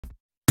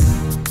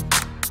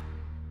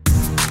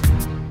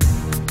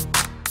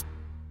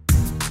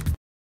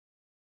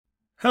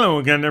Hello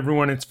again,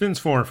 everyone. It's Vince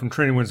Four from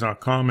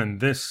TradingWinds.com, and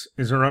this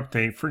is our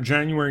update for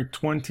January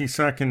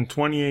 22nd,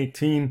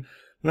 2018.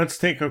 Let's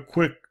take a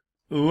quick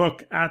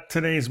look at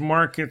today's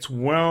markets.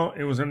 Well,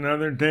 it was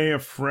another day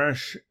of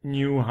fresh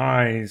new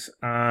highs.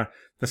 The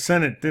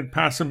Senate did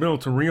pass a bill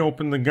to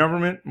reopen the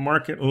government.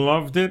 Market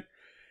loved it.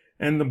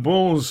 And the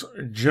Bulls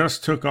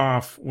just took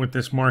off with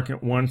this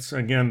market once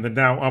again. The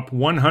Dow up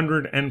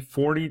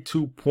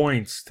 142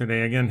 points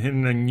today, again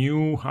hitting a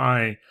new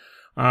high.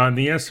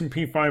 The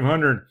S&P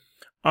 500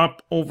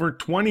 up over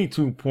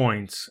 22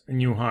 points, a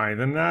new high.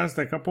 The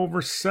Nasdaq up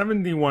over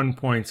 71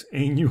 points,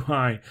 a new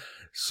high.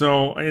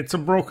 So it's a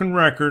broken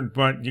record,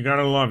 but you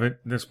gotta love it.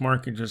 This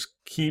market just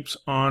keeps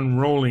on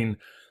rolling.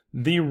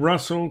 The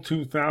Russell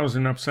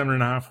 2000 up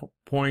 7.5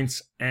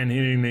 points and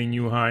hitting a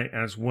new high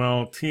as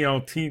well.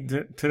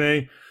 TLT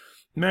today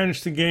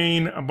managed to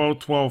gain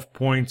about 12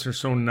 points or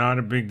so, not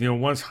a big deal.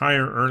 Was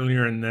higher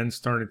earlier and then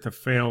started to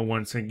fail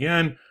once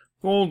again.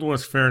 Gold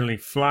was fairly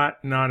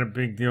flat, not a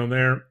big deal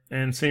there.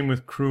 And same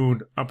with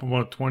crude, up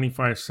about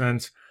 25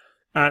 cents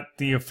at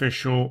the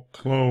official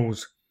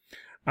close.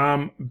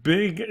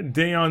 Big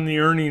day on the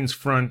earnings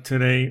front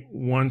today.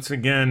 Once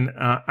again,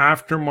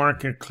 after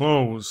market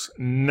close,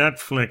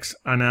 Netflix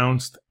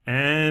announced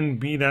and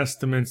beat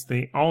estimates.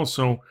 They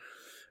also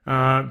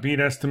beat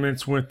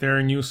estimates with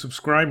their new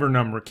subscriber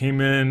number.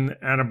 Came in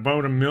at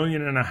about 1.5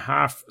 million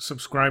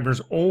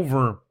subscribers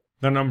over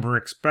the number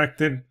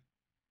expected.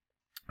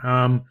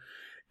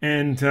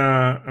 And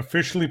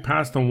officially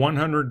passed the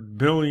 $100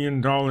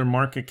 billion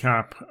market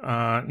cap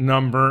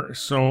number.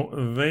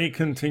 So they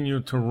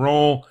continue to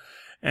roll.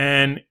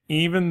 And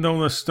even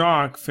though the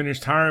stock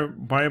finished higher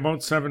by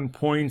about 7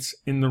 points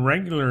in the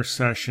regular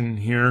session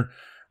here,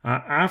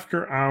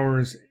 after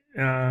hours,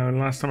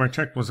 last time I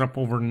checked, was up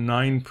over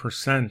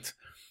 9%.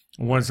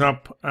 Was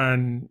up,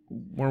 and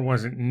where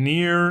was it?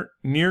 Near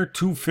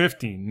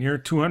 250, near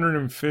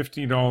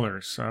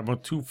 $250,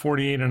 about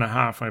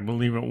 248.5, I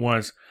believe it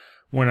was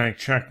when I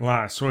checked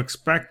last. So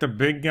expect a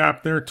big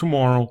gap there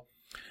tomorrow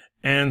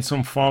and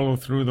some follow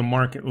through. The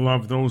market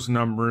loved those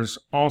numbers.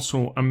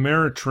 Also,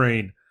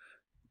 Ameritrade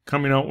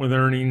coming out with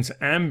earnings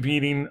and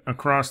beating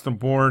across the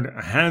board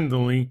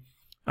handily,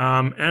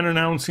 and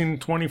announcing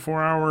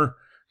 24-hour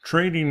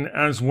trading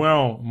as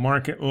well.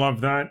 Market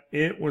loved that.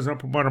 It was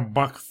up about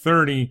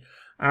 $1.30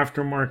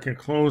 after market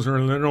close, or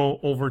a little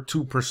over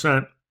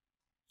 2%.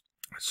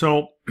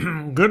 So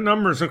good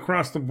numbers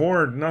across the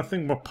board,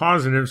 nothing but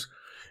positives.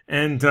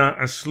 And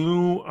a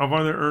slew of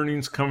other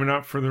earnings coming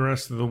up for the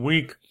rest of the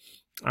week.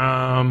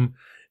 Of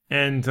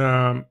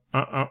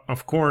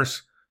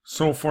course,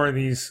 so far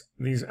these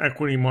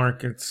equity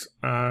markets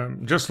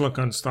just look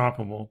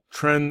unstoppable.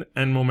 Trend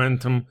and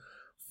momentum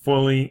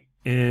fully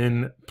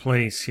in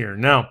place here.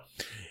 Now,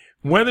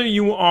 whether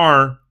you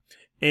are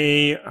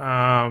a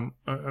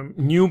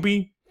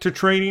newbie to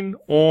trading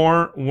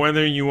or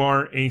whether you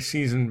are a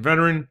seasoned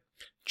veteran,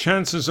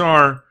 chances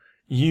are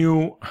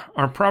you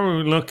are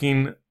probably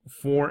looking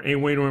for a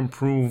way to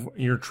improve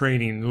your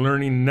trading.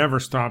 Learning never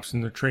stops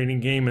in the trading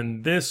game.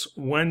 And this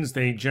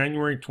Wednesday,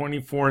 January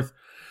 24th,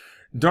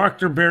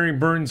 Dr. Barry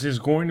Burns is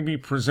going to be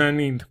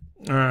presenting,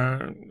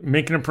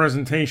 making a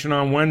presentation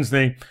on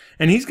Wednesday,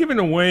 and he's giving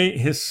away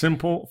his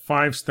simple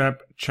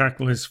 5-step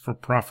checklist for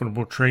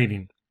profitable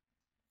trading.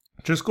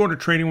 Just go to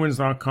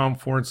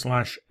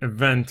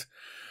tradingwinds.com/event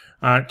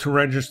to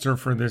register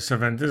for this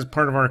event. This is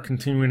part of our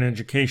continuing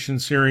education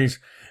series.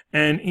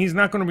 And he's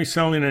not going to be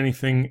selling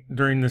anything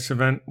during this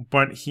event,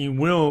 but he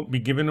will be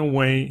giving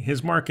away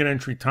his market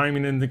entry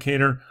timing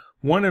indicator,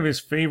 one of his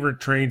favorite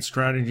trade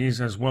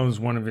strategies, as well as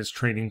one of his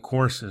trading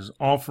courses,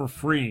 all for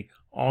free.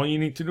 All you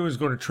need to do is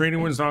go to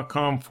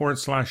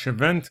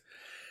tradingwinds.com/event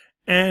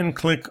and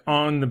click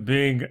on the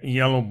big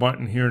yellow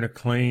button here to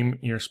claim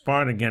your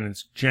spot. Again,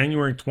 it's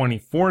January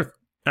 24th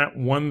at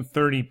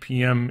 1:30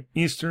 p.m.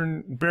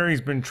 Eastern.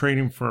 Barry's been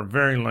trading for a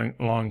very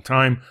long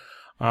time.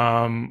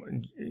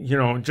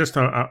 Just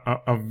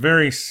a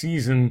very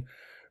seasoned,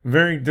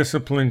 very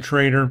disciplined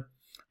trader,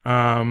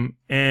 and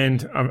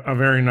a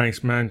very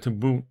nice man to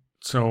boot.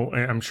 So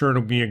I'm sure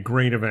it'll be a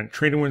great event.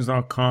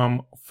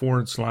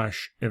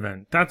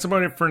 TradingWinds.com/event. That's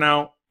about it for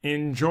now.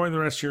 Enjoy the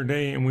rest of your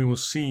day, and we will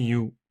see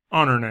you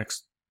on our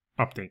next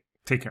update.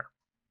 Take care.